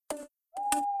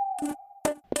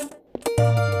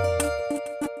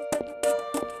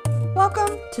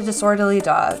to Disorderly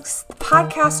Dogs, the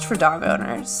podcast for dog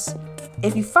owners.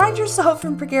 If you find yourself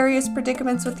in precarious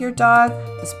predicaments with your dog,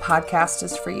 this podcast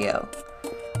is for you.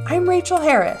 I'm Rachel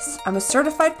Harris. I'm a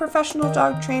certified professional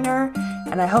dog trainer,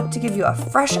 and I hope to give you a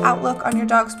fresh outlook on your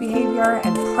dog's behavior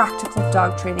and practical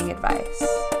dog training advice.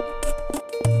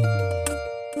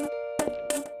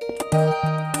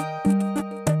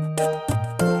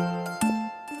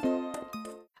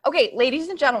 Okay, ladies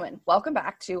and gentlemen, welcome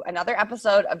back to another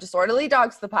episode of Disorderly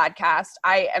Dogs, the podcast.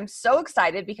 I am so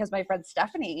excited because my friend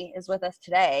Stephanie is with us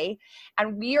today,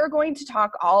 and we are going to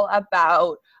talk all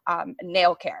about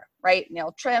nail care, right?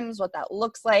 Nail trims, what that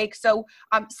looks like. So,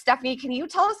 Stephanie, can you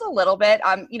tell us a little bit,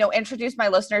 introduce my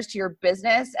listeners to your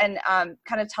business and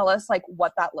kind of tell us like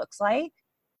what that looks like?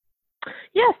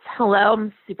 Yes. Hello.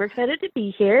 I'm super excited to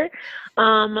be here.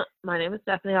 My name is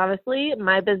Stephanie, obviously.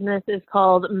 My business is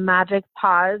called Magic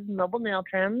Paws Mobile Nail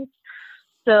Trims.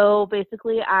 So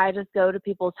basically, I just go to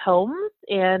people's homes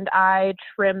and I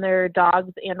trim their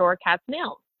dogs and or cats'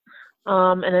 nails.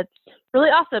 And it's really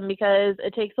awesome because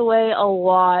it takes away a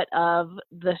lot of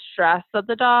the stress that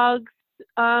the dogs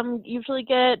usually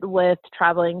get with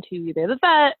traveling to either the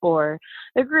vet or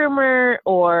the groomer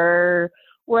or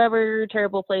wherever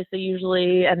terrible place they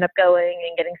usually end up going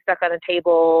and getting stuck on a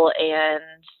table and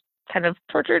kind of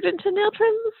tortured into nail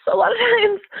trims a lot of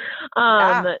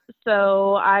times.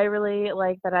 So I really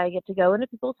like that I get to go into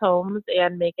people's homes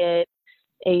and make it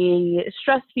a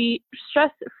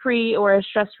stress-free or as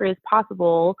stress-free as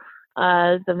possible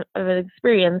of an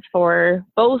experience for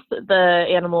both the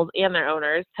animals and their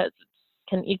owners, because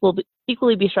can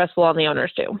equally be stressful on the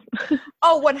owners too.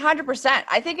 Oh, 100%.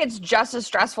 I think it's just as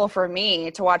stressful for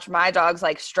me to watch my dogs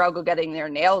like struggle getting their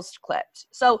nails clipped.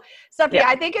 So, Stephanie,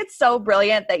 I think it's so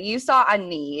brilliant that you saw a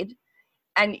need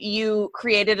and you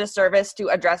created a service to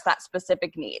address that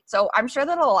specific need. So I'm sure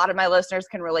that a lot of my listeners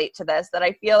can relate to this, that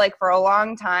I feel like for a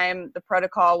long time, the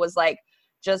protocol was like,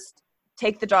 just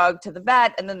take the dog to the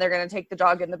vet, and then they're going to take the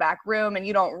dog in the back room, and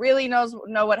you don't really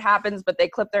know what happens, but they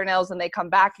clip their nails and they come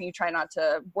back, and you try not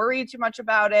to worry too much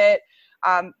about it.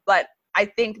 But I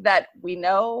think that we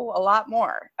know a lot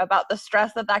more about the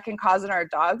stress that can cause in our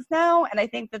dogs now, and I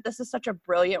think that this is such a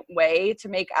brilliant way to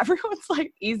make everyone's life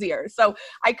easier. So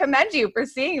I commend you for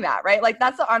seeing that, right? Like,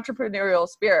 that's the entrepreneurial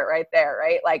spirit right there,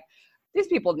 right? Like, these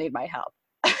people need my help.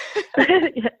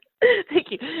 Thank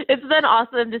you. It's been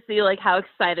awesome to see like how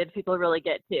excited people really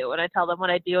get too when I tell them what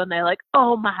I do, and they're like,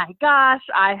 oh my gosh,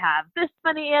 I have this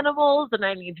many animals and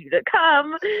I need you to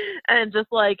come. And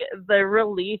just like the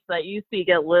relief that you see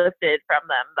get lifted from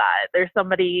them, that there's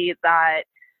somebody that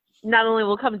not only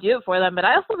will come do it for them, but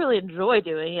I also really enjoy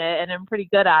doing it and I'm pretty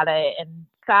good at it and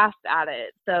fast at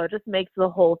it. So it just makes the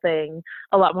whole thing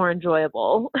a lot more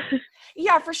enjoyable.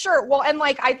 Yeah, for sure. Well, and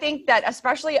like, I think that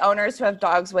especially owners who have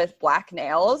dogs with black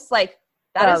nails, like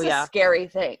that is a scary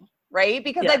thing, right?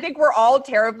 Because I think we're all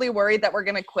terribly worried that we're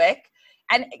going to quick.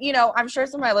 And, you know, I'm sure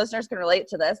some of my listeners can relate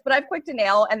to this, but I've quicked a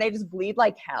nail and they just bleed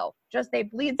like hell. They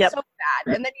bleed so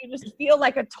bad. And then you just feel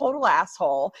like a total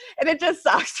asshole and it just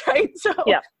sucks, right? So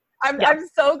I'm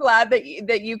so glad that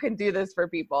you can do this for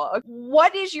people.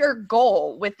 What is your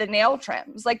goal with the nail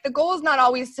trims? Like, the goal is not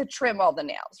always to trim all the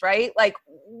nails, right? Like,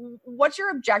 what's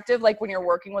your objective like when you're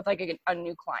working with like a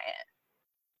new client?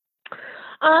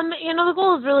 The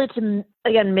goal is really to,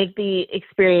 again, make the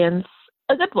experience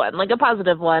a good one, like a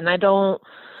positive one. I don't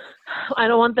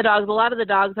want the dogs. A lot of the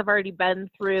dogs have already been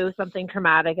through something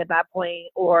traumatic at that point,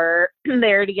 or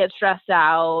they already get stressed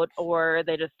out, or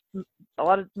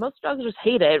most dogs just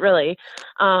hate it, really.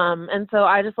 And so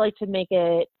I just like to make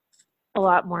it a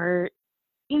lot more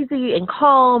easy and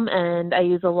calm. And I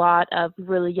use a lot of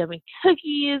really yummy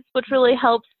cookies, which really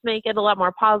helps make it a lot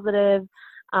more positive.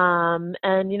 And,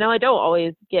 I don't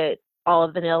always get all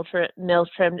of the nails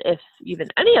trimmed, if even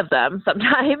any of them.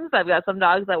 Sometimes I've got some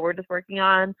dogs that we're just working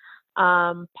on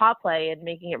paw play and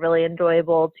making it really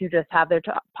enjoyable to just have their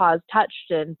paws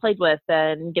touched and played with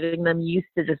and getting them used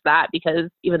to just that, because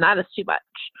even that is too much.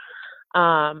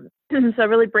 So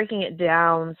really breaking it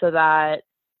down so that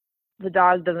the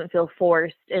dog doesn't feel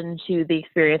forced into the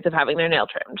experience of having their nail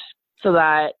trimmed, so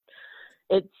that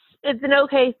it's an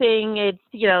okay thing. It's,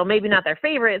 maybe not their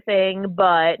favorite thing,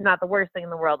 but not the worst thing in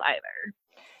the world either.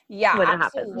 Yeah, when it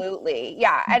happens. absolutely.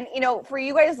 Yeah. And, for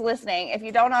you guys listening, if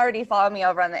you don't already follow me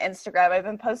over on the Instagram, I've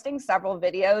been posting several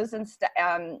videos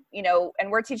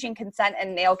and we're teaching consent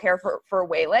and nail care for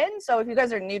Waylon. So if you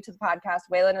guys are new to the podcast,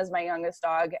 Waylon is my youngest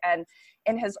dog. And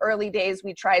in his early days,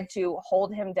 we tried to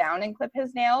hold him down and clip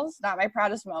his nails. Not my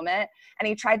proudest moment. And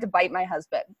he tried to bite my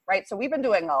husband, right? So we've been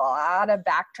doing a lot of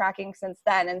backtracking since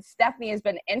then. And Stephanie has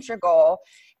been integral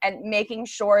and making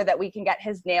sure that we can get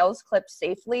his nails clipped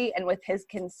safely and with his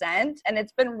consent. And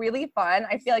it's been really fun.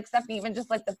 I feel like Stephanie, even just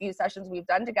like the few sessions we've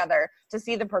done together, to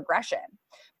see the progression.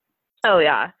 Oh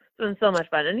yeah, it's been so much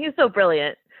fun. And he's so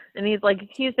brilliant. And he's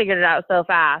figured it out so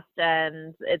fast.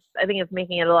 And I think it's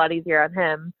making it a lot easier on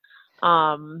him.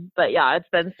 But yeah, it's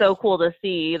been so cool to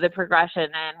see the progression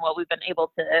and what we've been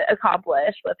able to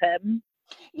accomplish with him.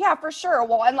 Yeah, for sure.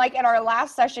 Well, and in our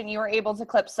last session, you were able to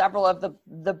clip several of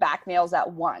the back nails at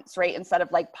once, right? Instead of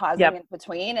pausing in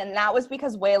between. And that was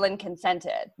because Waylon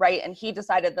consented, right? And he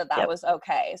decided that was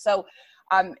okay. So,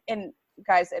 and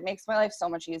guys, it makes my life so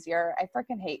much easier. I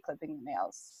freaking hate clipping the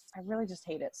nails. I really just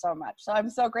hate it so much. So I'm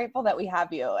so grateful that we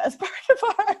have you as part of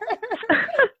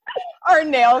our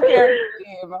nail care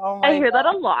team. Oh my I hear God.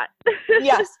 that a lot.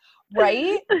 Yes.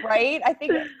 Right. I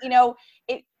think,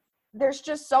 there's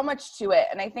just so much to it.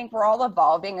 And I think we're all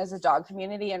evolving as a dog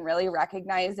community and really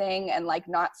recognizing and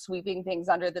not sweeping things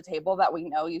under the table that we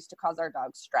know used to cause our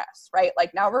dogs stress, right?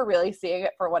 Now we're really seeing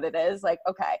it for what it is.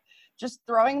 Okay, just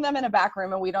throwing them in a back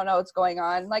room and we don't know what's going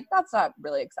on. That's not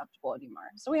really acceptable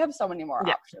anymore. So we have so many more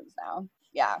options now.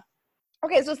 Yeah.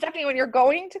 Okay. So Stephanie, when you're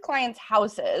going to clients'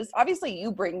 houses, obviously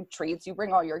you bring treats, you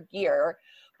bring all your gear,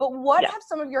 but what have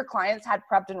some of your clients had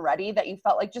prepped and ready that you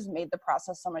felt just made the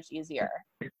process so much easier?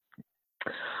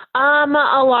 A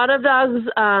lot of dogs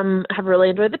have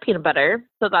really enjoyed the peanut butter,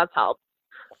 so that's helped.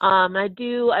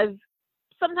 I've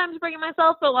sometimes bring it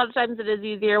myself, but a lot of times it is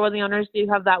easier when the owners do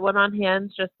have that one on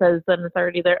hand, just because then it's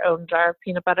already their own jar of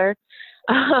peanut butter,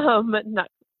 not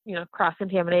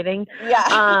cross-contaminating.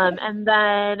 Yeah. And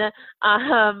then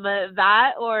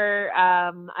that, or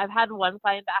I've had one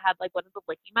client that had one of the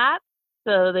licky mats,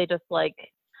 so they just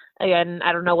again,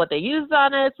 I don't know what they used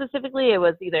on it specifically. It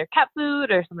was either cat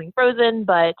food or something frozen,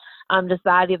 but just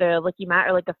that, either a licky mat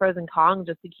or a frozen Kong,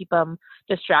 just to keep them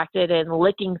distracted and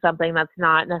licking something that's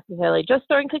not necessarily just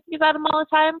throwing cookies at them all the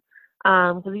time.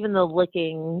 Because even the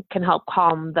licking can help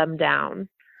calm them down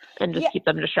and just keep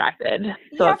them distracted.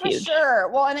 So yeah, it's for huge.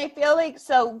 sure. Well, and I feel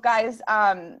so guys,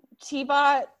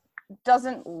 Tiva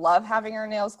doesn't love having her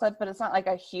nails clipped, but it's not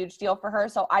a huge deal for her.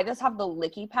 So I just have the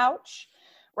licky pouch.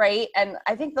 Right. And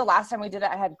I think the last time we did it,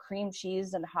 I had cream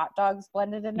cheese and hot dogs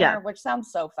blended in there, which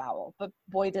sounds so foul, but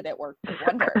boy, did it work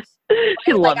wonders.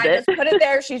 She loved it. I just put it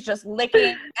there. She's just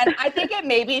licking. And I think it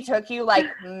maybe took you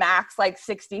max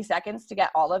 60 seconds to get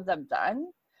all of them done.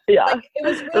 Yeah. It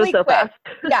was really so quick. fast.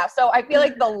 Yeah. So I feel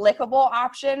the lickable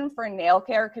option for nail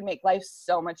care can make life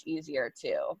so much easier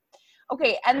too.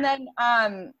 Okay. And then,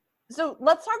 so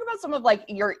let's talk about some of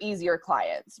your easier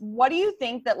clients. What do you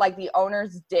think that the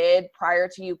owners did prior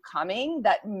to you coming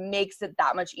that makes it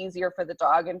that much easier for the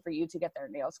dog and for you to get their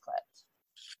nails clipped?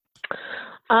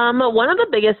 One of the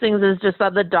biggest things is just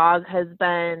that the dog has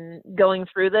been going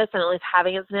through this and at least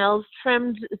having its nails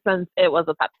trimmed since it was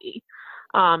a puppy.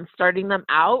 Starting them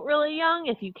out really young,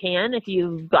 if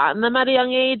you've gotten them at a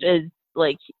young age, is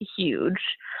huge.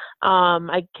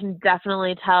 I can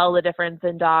definitely tell the difference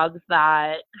in dogs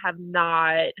that have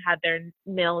not had their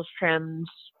nails trimmed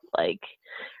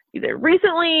either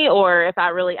recently or if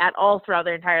not really at all throughout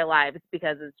their entire lives,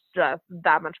 because it's just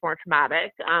that much more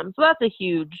traumatic. So that's a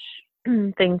huge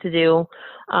thing to do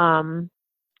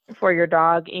for your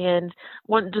dog. And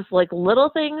just little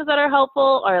things that are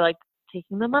helpful are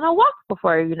taking them on a walk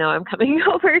before I'm coming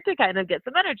over to kind of get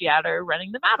some energy out, or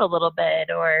running them out a little bit,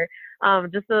 or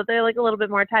just so that they're a little bit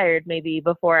more tired maybe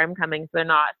before I'm coming, so they're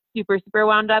not super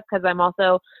wound up, because I'm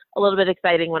also a little bit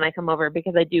exciting when I come over,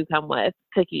 because I do come with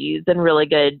cookies and really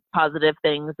good positive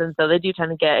things, and so they do tend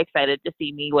to get excited to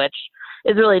see me, which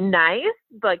is really nice,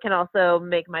 but can also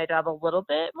make my job a little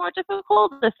bit more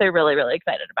difficult if they're really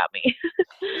excited about me.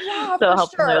 Yeah, so it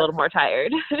helps when they're a little more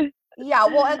tired. Yeah,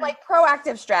 well, and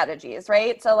proactive strategies,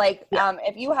 right? So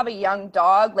if you have a young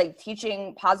dog,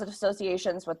 teaching positive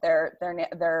associations with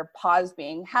their paws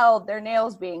being held, their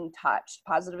nails being touched,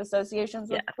 positive associations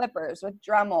with clippers, with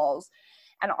Dremels,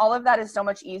 and all of that is so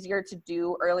much easier to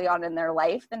do early on in their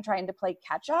life than trying to play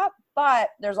catch up. But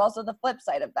there's also the flip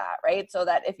side of that, right? So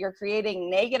that if you're creating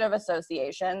negative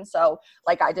associations, so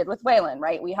I did with Waylon,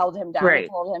 right? We held him down and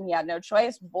told him he had no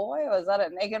choice. Boy, was that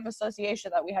a negative association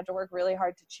that we had to work really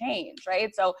hard to change, right?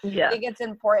 So I think it's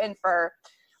important for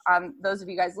those of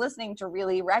you guys listening to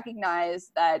really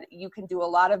recognize that you can do a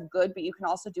lot of good, but you can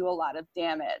also do a lot of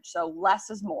damage. So less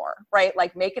is more, right?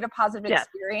 Like make it a positive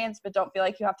experience, but don't feel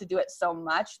like you have to do it so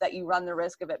much that you run the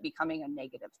risk of it becoming a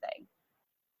negative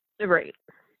thing. Right.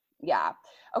 Yeah.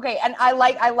 Okay. And I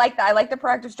like that. I like the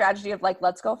proactive strategy of like,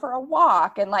 let's go for a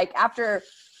walk. And like after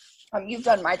you've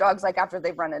done my dogs, like after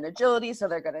they've run an agility, so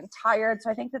they're good and tired.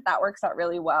 So I think that works out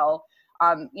really well,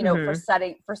 for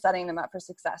setting them up for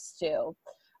success too.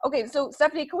 Okay. So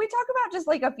Stephanie, can we talk about just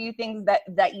like a few things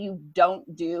that you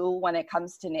don't do when it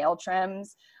comes to nail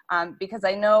trims? Because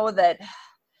I know that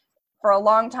for a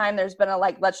long time, there's been a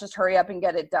like, let's just hurry up and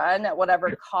get it done at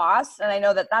whatever cost. And I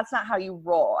know that that's not how you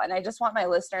roll. And I just want my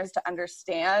listeners to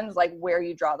understand like where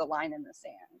you draw the line in the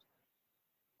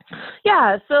sand.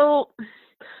 Yeah. So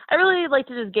I really like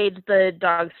to just gauge the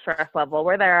dog's stress level,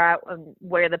 where they're at and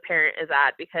where the parent is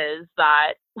at, because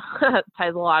that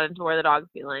ties a lot into where the dog's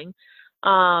feeling.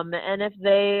 And if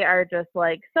they are just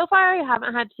like, so far I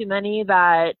haven't had too many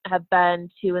that have been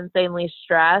too insanely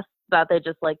stressed that they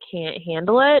just like can't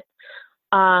handle it.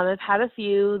 I've had a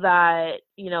few that,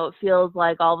 it feels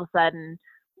like all of a sudden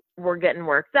we're getting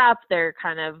worked up. They're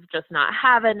kind of just not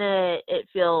having it. It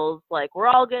feels like we're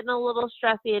all getting a little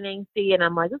stressy and angsty. And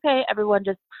I'm like, okay, everyone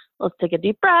just let's take a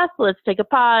deep breath. Let's take a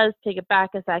pause, take it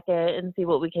back a second and see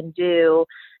what we can do.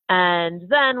 And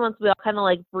then once we all kind of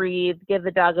like breathe, give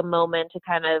the dog a moment to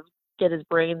kind of get his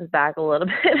brains back a little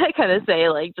bit. I kind of say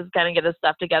like, just kind of get his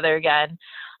stuff together again.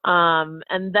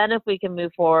 And then if we can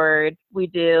move forward, we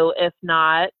do. If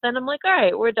not, then I'm like, all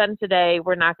right, we're done today.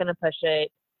 We're not going to push it.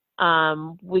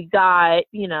 We got,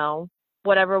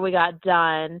 whatever we got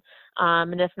done.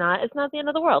 And if not, it's not the end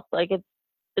of the world. Like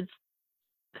it's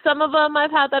some of them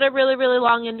I've had that are really, really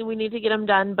long and we need to get them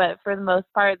done. But for the most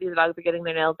part, these dogs are getting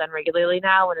their nails done regularly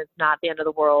now, and it's not the end of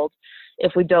the world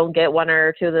if we don't get one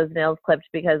or two of those nails clipped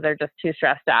because they're just too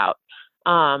stressed out.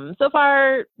 So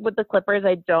far with the clippers,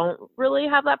 I don't really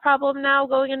have that problem now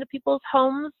going into people's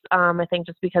homes. I think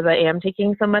just because I am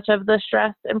taking so much of the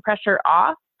stress and pressure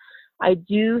off. I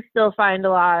do still find a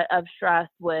lot of stress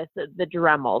with the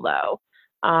Dremel though.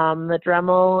 The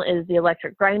Dremel is the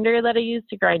electric grinder that I use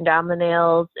to grind down the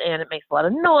nails, and it makes a lot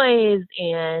of noise,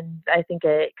 and I think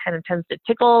it kind of tends to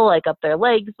tickle like up their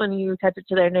legs when you touch it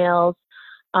to their nails.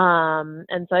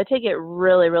 And so I take it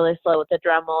really, really slow with the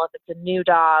Dremel. If it's a new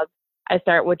dog, I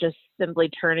start with just simply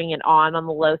turning it on the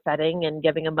low setting and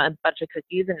giving them a bunch of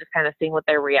cookies and just kind of seeing what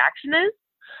their reaction is.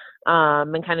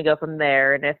 And kind of go from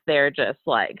there. And if they're just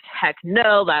like, heck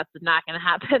no, that's not going to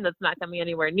happen. That's not coming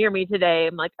anywhere near me today.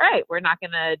 I'm like, all right, we're not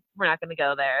going to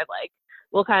go there. Like,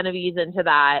 we'll kind of ease into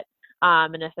that.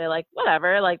 And if they're like,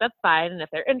 whatever, like, that's fine. And if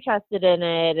they're interested in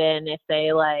it, and if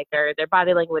they like, or their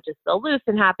body language is still loose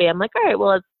and happy, I'm like, all right, well,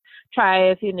 let's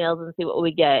try a few nails and see what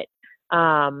we get.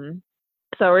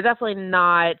 So we're definitely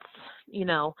not,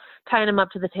 tying them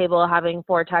up to the table, having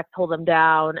four techs hold them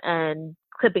down and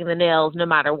clipping the nails no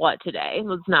matter what today.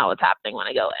 That's not what's happening when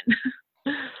I go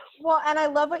in. Well, and I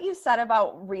love what you said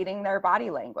about reading their body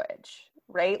language,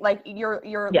 right? Like you're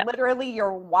literally,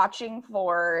 you're watching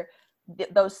for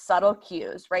those subtle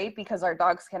cues, right? Because our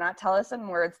dogs cannot tell us in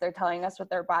words. They're telling us with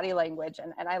their body language.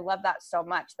 And I love that so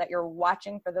much, that you're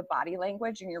watching for the body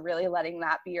language and you're really letting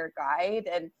that be your guide.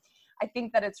 And I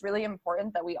think that it's really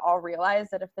important that we all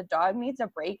realize that if the dog needs a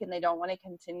break and they don't want to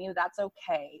continue, that's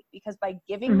okay. Because by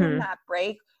giving them that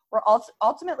break, we're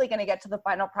ultimately going to get to the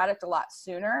final product a lot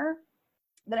sooner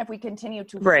than if we continue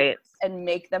to force and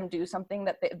make them do something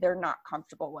that they're not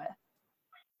comfortable with.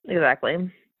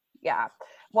 Exactly. Yeah.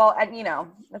 Well, and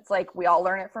it's like we all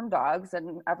learn it from dogs,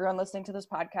 and everyone listening to this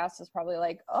podcast is probably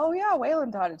like, oh yeah, Waylon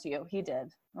taught it to you. He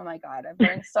did. Oh my God. I've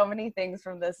learned so many things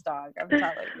from this dog. I'm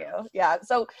telling you. Yeah.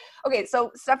 So, okay.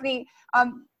 So Stephanie,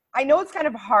 I know it's kind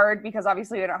of hard because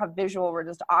obviously we don't have visual, we're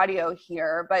just audio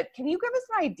here, but can you give us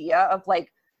an idea of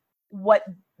like what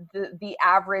the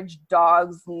average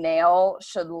dog's nail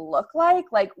should look like?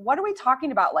 Like, what are we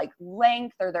talking about? Like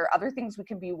length? Are there other things we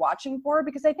can be watching for?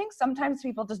 Because I think sometimes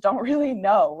people just don't really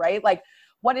know, right? Like,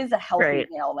 what is a healthy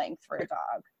nail length for a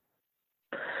dog?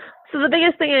 So the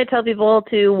biggest thing I tell people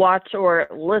to watch or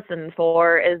listen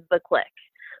for is the click.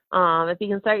 If you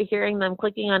can start hearing them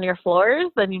clicking on your floors,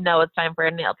 then you know it's time for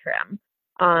a nail trim.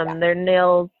 Their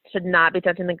nails should not be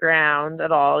touching the ground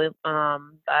at all.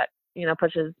 That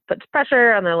puts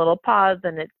pressure on their little paws,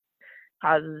 and it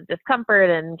causes discomfort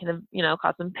and can,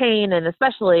 cause some pain, and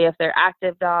especially if they're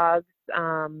active dogs.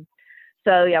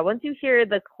 So yeah, once you hear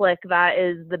the click, that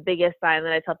is the biggest sign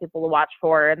that I tell people to watch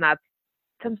for, and that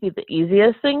tends to be the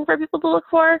easiest thing for people to look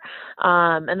for.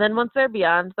 And then once they're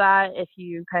beyond that, if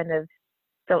you kind of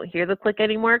don't hear the click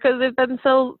anymore because they've been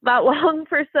that long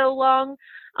for so long.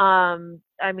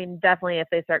 I mean, definitely if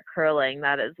they start curling,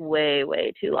 that is way,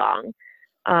 way too long.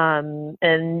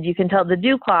 And you can tell the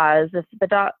dew claws, if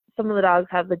some of the dogs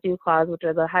have the dew claws, which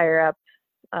are the higher up,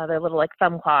 they're little like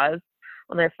thumb claws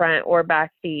on their front or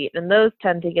back feet, and those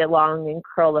tend to get long and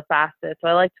curl the fastest. So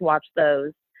I like to watch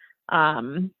those,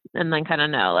 and then kind of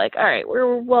know like, all right,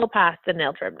 we're well past the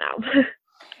nail trim now.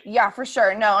 Yeah, for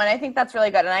sure. No, and I think that's really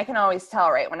good. And I can always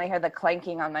tell, right, when I hear the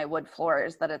clanking on my wood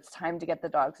floors that it's time to get the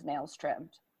dog's nails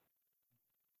trimmed.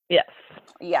 Yes.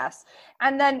 Yes.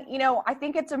 And then, I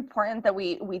think it's important that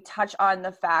we touch on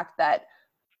the fact that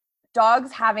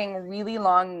dogs having really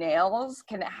long nails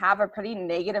can have a pretty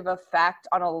negative effect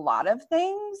on a lot of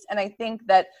things. And I think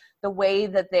that the way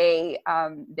that they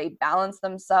balance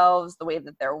themselves, the way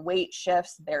that their weight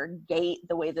shifts, their gait,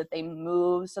 the way that they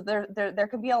move. So there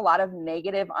could be a lot of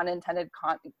negative unintended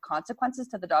consequences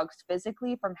to the dogs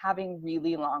physically from having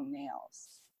really long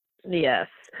nails. Yes.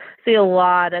 See a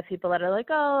lot of people that are like,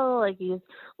 oh, like he's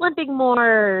limping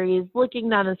more, or he's looking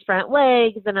down his front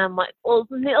legs. And I'm like, well,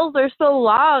 his nails are so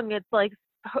long. It's like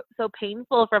so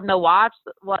painful for him to walk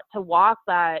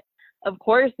that. Of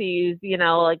course he's,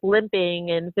 like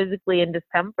limping and physically in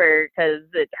discomfort because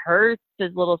it hurts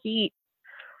his little feet.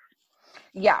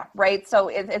 Yeah, right. So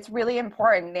it's really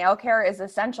important. Nail care is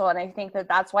essential. And I think that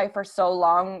that's why for so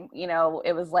long,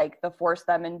 it was like the force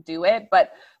them and do it.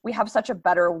 But we have such a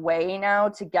better way now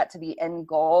to get to the end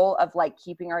goal of like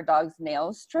keeping our dog's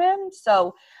nails trimmed.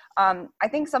 So I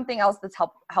think something else that's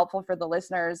helpful for the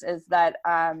listeners is that,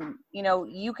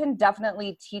 you can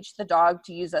definitely teach the dog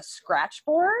to use a scratch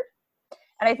board.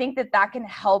 And I think that can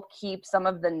help keep some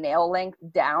of the nail length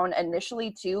down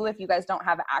initially too, if you guys don't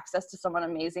have access to someone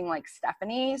amazing like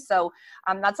Stephanie. So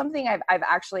that's something I've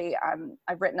actually,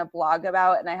 I've written a blog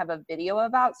about and I have a video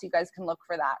about, so you guys can look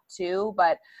for that too.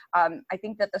 But I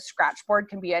think that the scratch board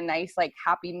can be a nice like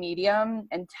happy medium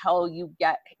until you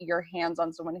get your hands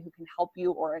on someone who can help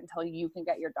you, or until you can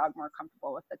get your dog more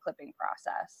comfortable with the clipping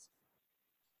process.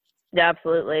 Yeah,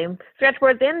 absolutely. Scratch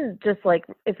boards, and just like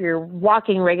if you're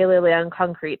walking regularly on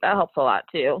concrete, that helps a lot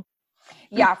too.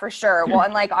 Yeah, for sure. Well,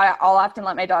 and like I'll often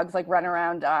let my dogs like run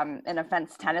around in a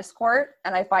fenced tennis court,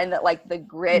 and I find that like the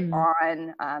grit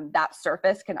on that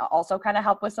surface can also kind of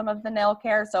help with some of the nail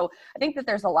care. So I think that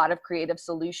there's a lot of creative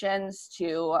solutions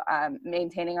to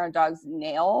maintaining our dogs'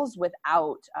 nails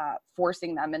without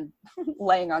forcing them and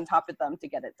laying on top of them to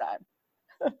get it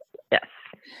done. Yes.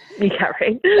 Yeah,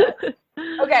 right.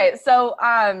 Okay, so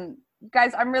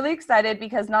guys, I'm really excited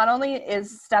because not only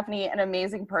is Stephanie an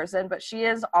amazing person, but she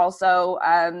is also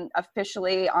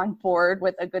officially on board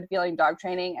with A Good Feeling Dog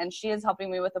Training, and she is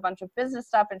helping me with a bunch of business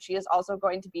stuff, and she is also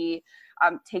going to be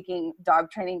taking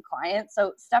dog training clients.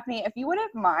 So Stephanie, if you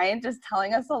wouldn't mind just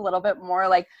telling us a little bit more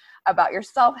like about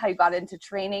yourself, how you got into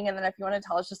training, and then if you want to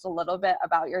tell us just a little bit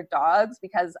about your dogs,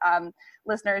 because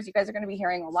listeners, you guys are going to be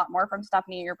hearing a lot more from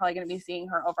Stephanie. You're probably going to be seeing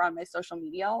her over on my social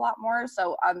media a lot more.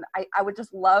 So I would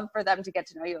just love for them to get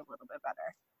to know you a little bit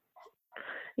better.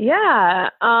 Yeah.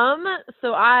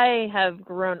 So I have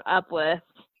grown up with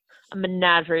a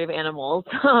menagerie of animals,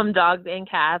 dogs and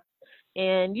cats,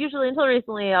 and usually until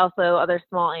recently also other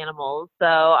small animals. So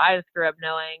I just grew up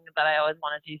knowing that I always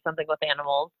wanted to do something with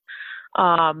animals.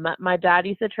 My dad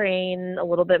used to train a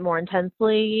little bit more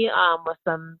intensely with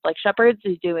some like shepherds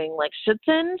who's doing like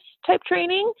Schutzhund type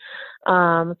training.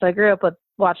 So I grew up with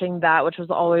watching that, which was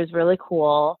always really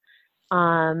cool.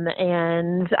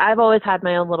 And I've always had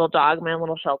my own little dog, my own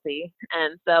little Sheltie.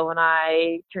 And so when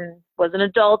I was an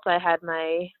adult, I had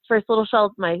my first little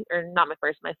Sheltie, my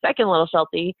second little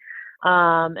Sheltie.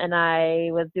 And I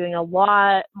was doing a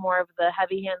lot more of the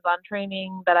heavy hands-on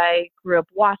training that I grew up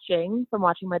watching from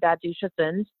watching my dad do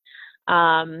Schutzhund.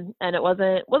 And it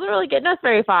wasn't really getting us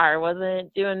very far.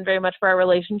 Wasn't doing very much for our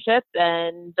relationship.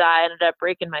 And I ended up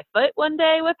breaking my foot one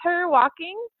day with her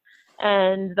walking.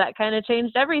 And that kind of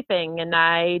changed everything. And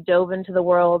I dove into the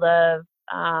world of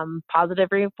positive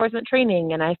reinforcement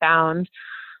training. And I found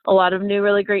a lot of new,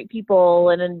 really great people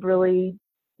and a really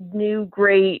new,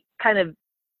 great kind of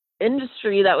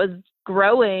industry that was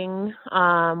growing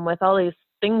with all these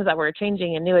things that were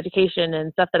changing and new education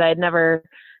and stuff that I had never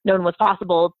known was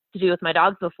possible to do with my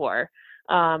dogs before.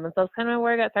 And so that's kind of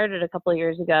where I got started a couple of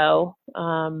years ago.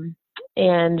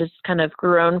 And just kind of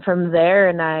grown from there.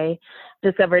 And I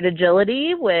discovered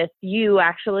agility with you,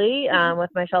 actually, with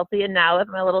my Sheltie, and now with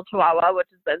my little Chihuahua, which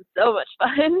has been so much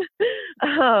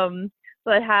fun.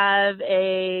 So I have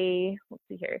a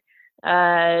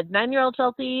 9-year-old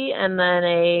Sheltie and then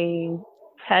a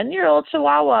 10-year-old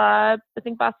Chihuahua, I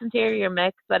think Boston Terrier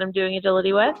mix that I'm doing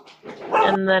agility with.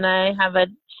 And then I have a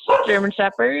German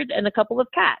Shepherd and a couple of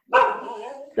cats.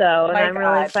 So, and I'm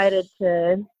really excited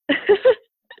to...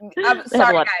 I'm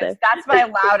sorry, guys. That's my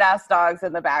loud ass dogs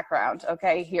in the background.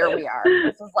 Okay, here we are.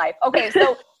 This is life. Okay,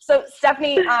 so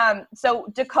Stephanie, so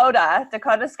Dakota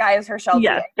Sky is her Sheltie.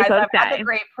 Yes, guys, I've had the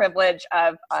great privilege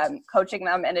of coaching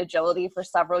them in agility for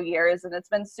several years, and it's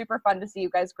been super fun to see you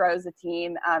guys grow as a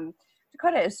team.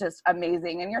 Dakota is just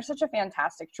amazing, and you're such a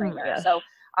fantastic trainer. Yeah. So,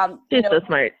 she's so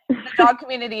smart. The dog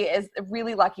community is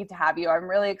really lucky to have you. I'm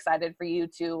really excited for you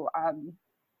to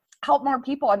help more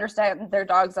people understand their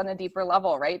dogs on a deeper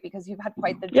level, right? Because you've had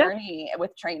quite the journey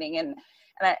with training, and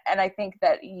I think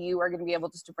that you are going to be able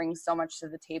just to bring so much to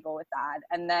the table with that.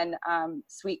 And then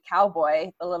Sweet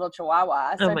Cowboy, the little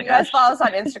Chihuahua. So if you guys follow us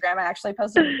on Instagram, I actually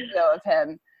posted a video of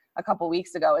him a couple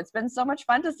weeks ago. It's been so much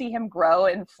fun to see him grow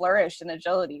and flourish in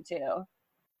agility too.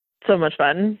 So much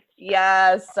fun.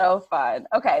 Yes, so fun.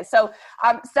 Okay, so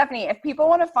Stephanie, if people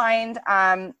want to find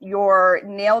your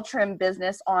nail trim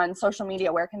business on social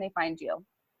media, where can they find you?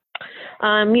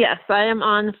 Yes, I am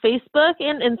on Facebook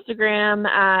and Instagram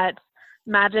at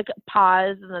Magic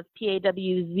Paws, and that's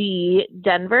PAWZ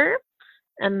Denver,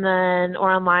 and then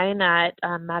or online at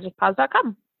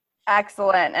magicpaws.com.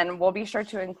 Excellent, and we'll be sure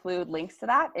to include links to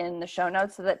that in the show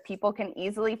notes so that people can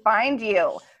easily find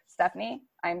you. Stephanie,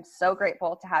 I'm so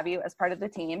grateful to have you as part of the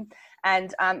team.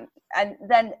 And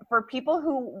then for people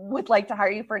who would like to hire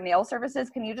you for nail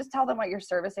services, can you just tell them what your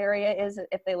service area is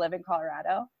if they live in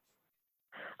Colorado?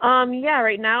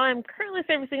 Right now I'm currently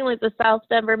servicing like the South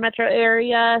Denver metro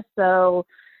area, so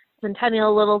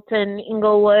Centennial, Littleton,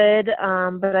 Inglewood,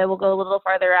 but I will go a little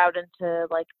farther out into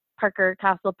like Parker,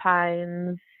 Castle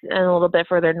Pines, and a little bit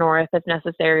further north if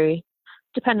necessary,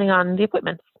 depending on the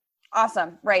appointments.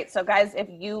 Awesome. Right. So guys, if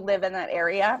you live in that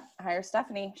area, hire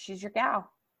Stephanie. She's your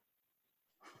gal.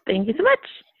 Thank you so much.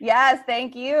 Yes,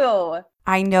 thank you.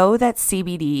 I know that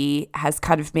CBD has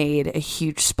kind of made a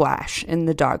huge splash in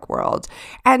the dog world,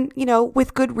 and,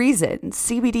 with good reason.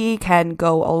 CBD can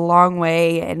go a long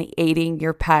way in aiding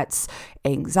your pet's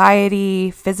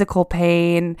anxiety, physical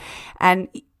pain, and,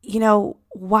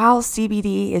 while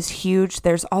CBD is huge,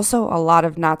 there's also a lot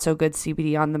of not so good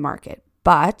CBD on the market.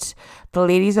 But the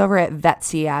ladies over at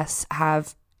VetCS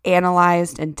have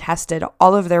analyzed and tested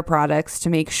all of their products to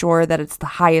make sure that it's the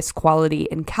highest quality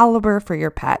and caliber for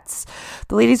your pets.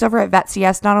 The ladies over at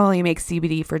VetCS not only make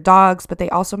CBD for dogs, but they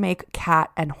also make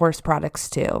cat and horse products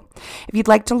too. If you'd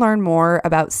like to learn more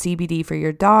about CBD for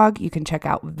your dog, you can check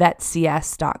out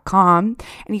vetcs.com,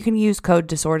 and you can use code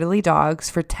DisorderlyDogs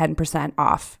for 10%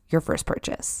 off your first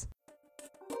purchase.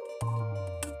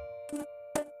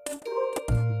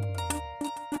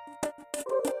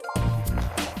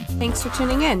 Thanks for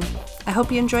tuning in. I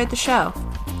hope you enjoyed the show.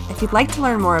 If you'd like to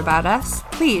learn more about us,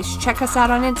 please check us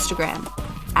out on Instagram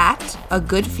at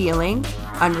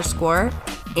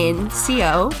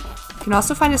agoodfeeling_NCO. You can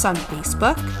also find us on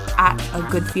Facebook at A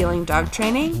Good Feeling Dog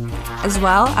Training, as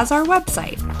well as our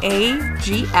website,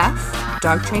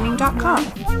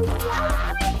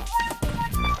 agfdogtraining.com.